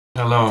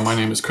Hello, my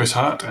name is Chris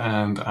Hart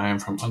and I am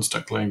from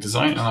Unstuck Learning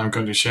Design, and I'm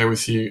going to share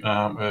with you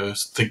a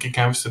thinking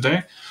canvas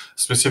today,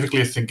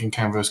 specifically a thinking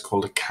canvas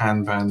called a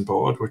Kanban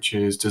board, which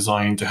is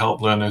designed to help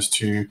learners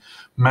to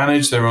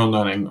manage their own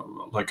learning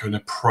like in a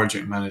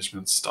project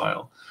management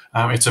style.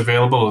 It's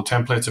available, the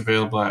template's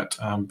available at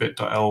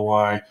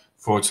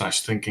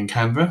bit.ly/thinking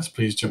canvas.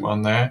 Please jump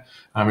on there.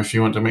 If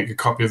you want to make a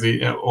copy of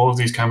all of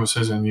these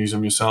canvases and use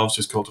them yourselves,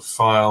 just go to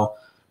File,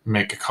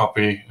 make a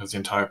copy of the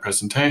entire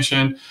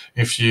presentation.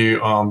 If you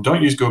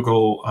don't use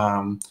Google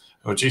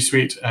or G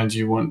Suite and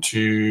you want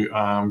to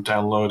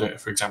download it,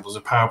 for example, as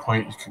a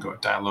PowerPoint, you can go to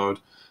download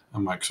a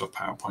Microsoft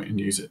PowerPoint and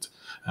use it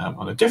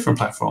on a different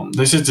platform.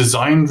 This is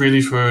designed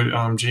really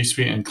for G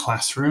Suite and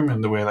Classroom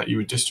and the way that you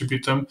would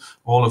distribute them.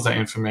 All of that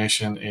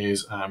information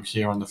is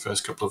here on the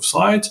first couple of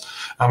slides.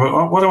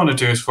 But what I want to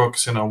do is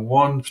focus in on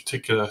one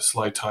particular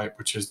slide type,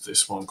 which is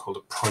this one called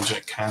a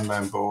project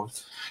Kanban board.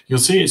 You'll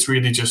see it's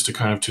really just a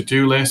kind of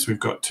to-do list. We've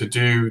got to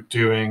do,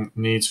 doing,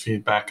 needs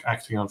feedback,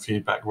 acting on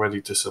feedback,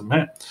 ready to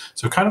submit.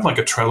 So kind of like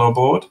a Trello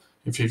board,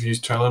 if you've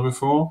used Trello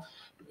before.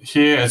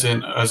 Here, as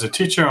a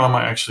teacher, I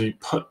might actually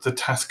put the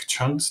task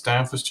chunks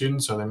down for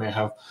students, so they may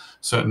have a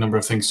certain number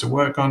of things to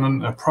work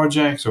on a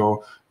project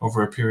or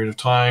over a period of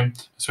time,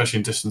 especially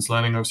in distance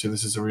learning. Obviously,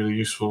 this is a really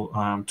useful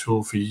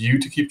tool for you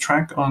to keep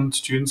track on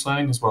students'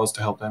 learning, as well as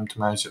to help them to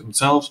manage it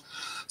themselves.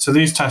 So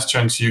these task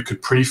chunks you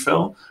could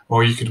pre-fill,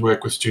 or you could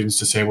work with students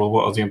to say, well,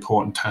 what are the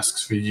important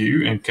tasks for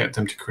you, and get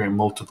them to create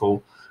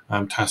multiple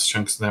task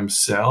chunks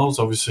themselves.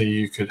 Obviously,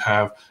 you could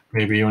have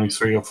maybe only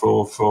 3 or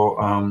 4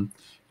 for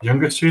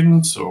younger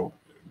students, or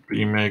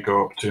you may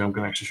go up to, I'm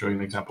going to actually show you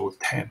an example with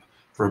 10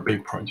 for a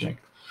big project.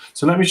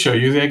 So let me show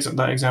you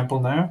that example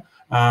now.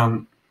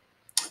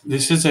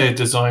 This is a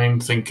design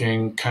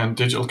thinking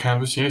digital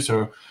canvas here,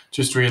 so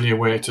just really a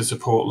way to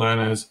support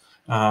learners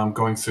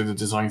going through the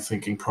design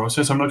thinking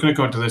process. I'm not going to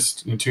go into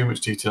this in too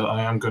much detail.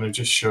 I am going to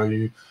just show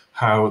you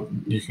how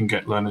you can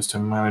get learners to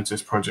manage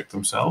this project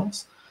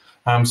themselves.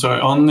 So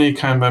on the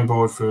Kanban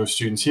board for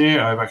students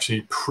here, I've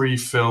actually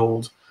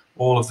pre-filled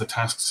all of the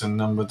tasks and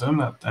numbered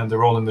them, and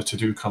they're all in the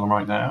to-do column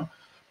right now.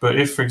 But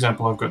if, for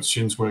example, I've got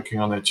students working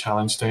on their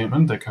challenge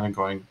statement, they're kind of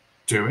going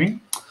doing,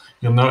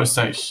 you'll notice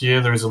that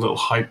here there is a little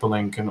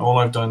hyperlink, and all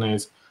I've done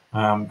is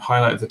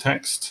highlighted the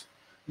text,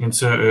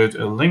 inserted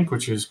a link,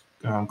 which is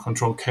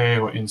Control K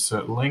or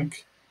insert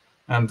link,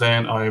 and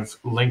then I've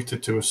linked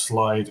it to a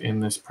slide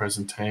in this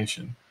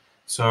presentation.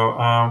 So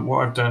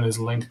what I've done is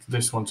linked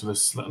this one to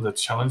the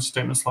challenge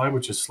statement slide,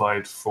 which is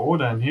slide 4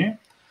 down here.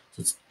 So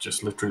it's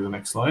just literally the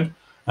next slide.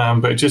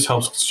 But it just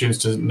helps students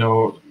to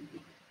know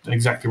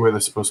exactly where they're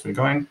supposed to be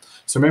going.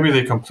 So maybe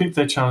they complete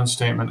their challenge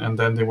statement and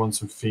then they want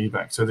some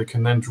feedback. So they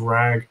can then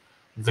drag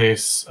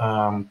this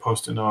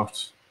post-it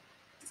note,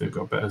 if they've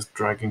got better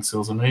dragging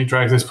skills than me,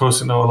 drag this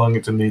post-it note along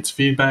into needs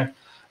feedback.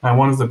 And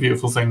one of the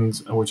beautiful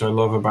things which I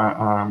love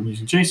about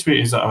using G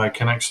Suite is that I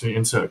can actually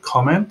insert a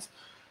comment.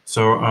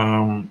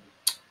 So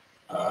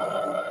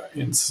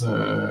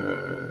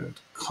insert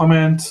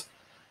comment,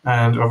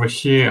 and over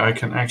here I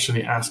can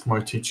actually ask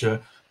my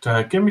teacher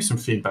to give me some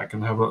feedback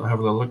and have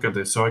a look at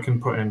this. So I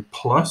can put in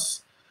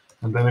plus,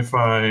 and then if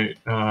I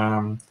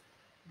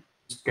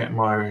get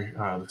my,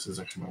 this is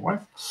actually my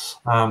wife,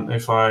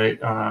 if I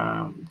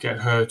get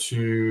her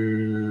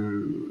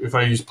to, if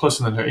I use plus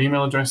and then her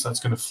email address,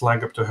 that's going to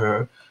flag up to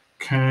her,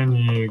 can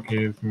you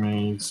give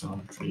me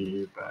some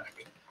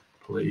feedback,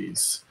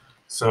 please?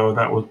 So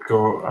that would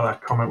go,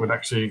 that comment would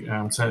actually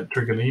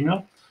trigger an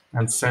email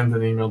and send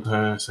an email to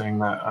her saying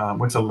that,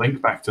 with a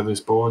link back to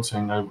this board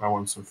saying I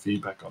want some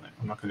feedback on it.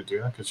 I'm not going to do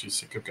that because she's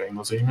sick of getting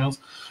those emails.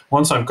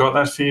 Once I've got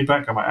that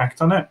feedback, I might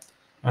act on it,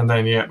 and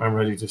then, yeah, I'm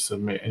ready to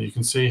submit. And you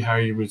can see how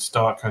you would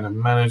start kind of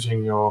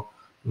managing your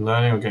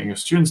learning or getting your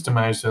students to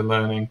manage their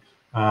learning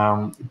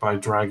by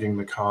dragging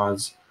the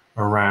cards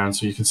around.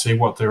 So you can see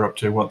what they're up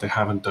to, what they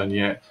haven't done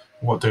yet,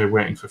 what they're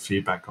waiting for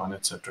feedback on,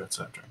 etc.,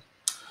 etc.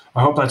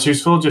 I hope that's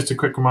useful. Just a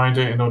quick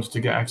reminder, in order to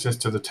get access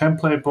to the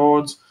template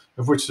boards,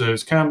 of which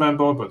there's Kanban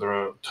board, but there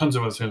are tons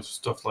of other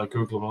stuff like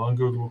Googleable and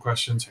ungoogleable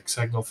questions,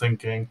 hexagonal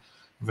thinking,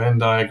 Venn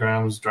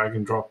diagrams, drag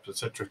and drop,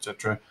 etc.,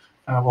 etc.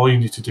 All you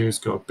need to do is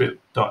go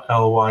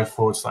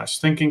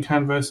bit.ly/thinking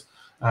canvas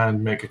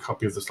and make a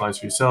copy of the slides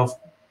for yourself.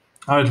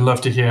 I'd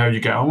love to hear how you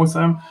get on with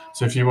them.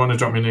 So if you want to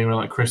drop me an email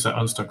at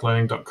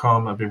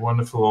chris@unstucklearning.com, that'd be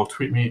wonderful, or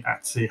tweet me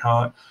at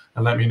 @chart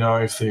and let me know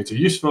if they're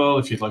useful,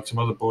 if you'd like some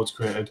other boards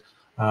created.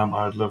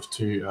 I'd love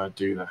to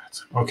do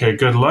that. Okay,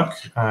 good luck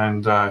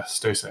and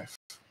stay safe.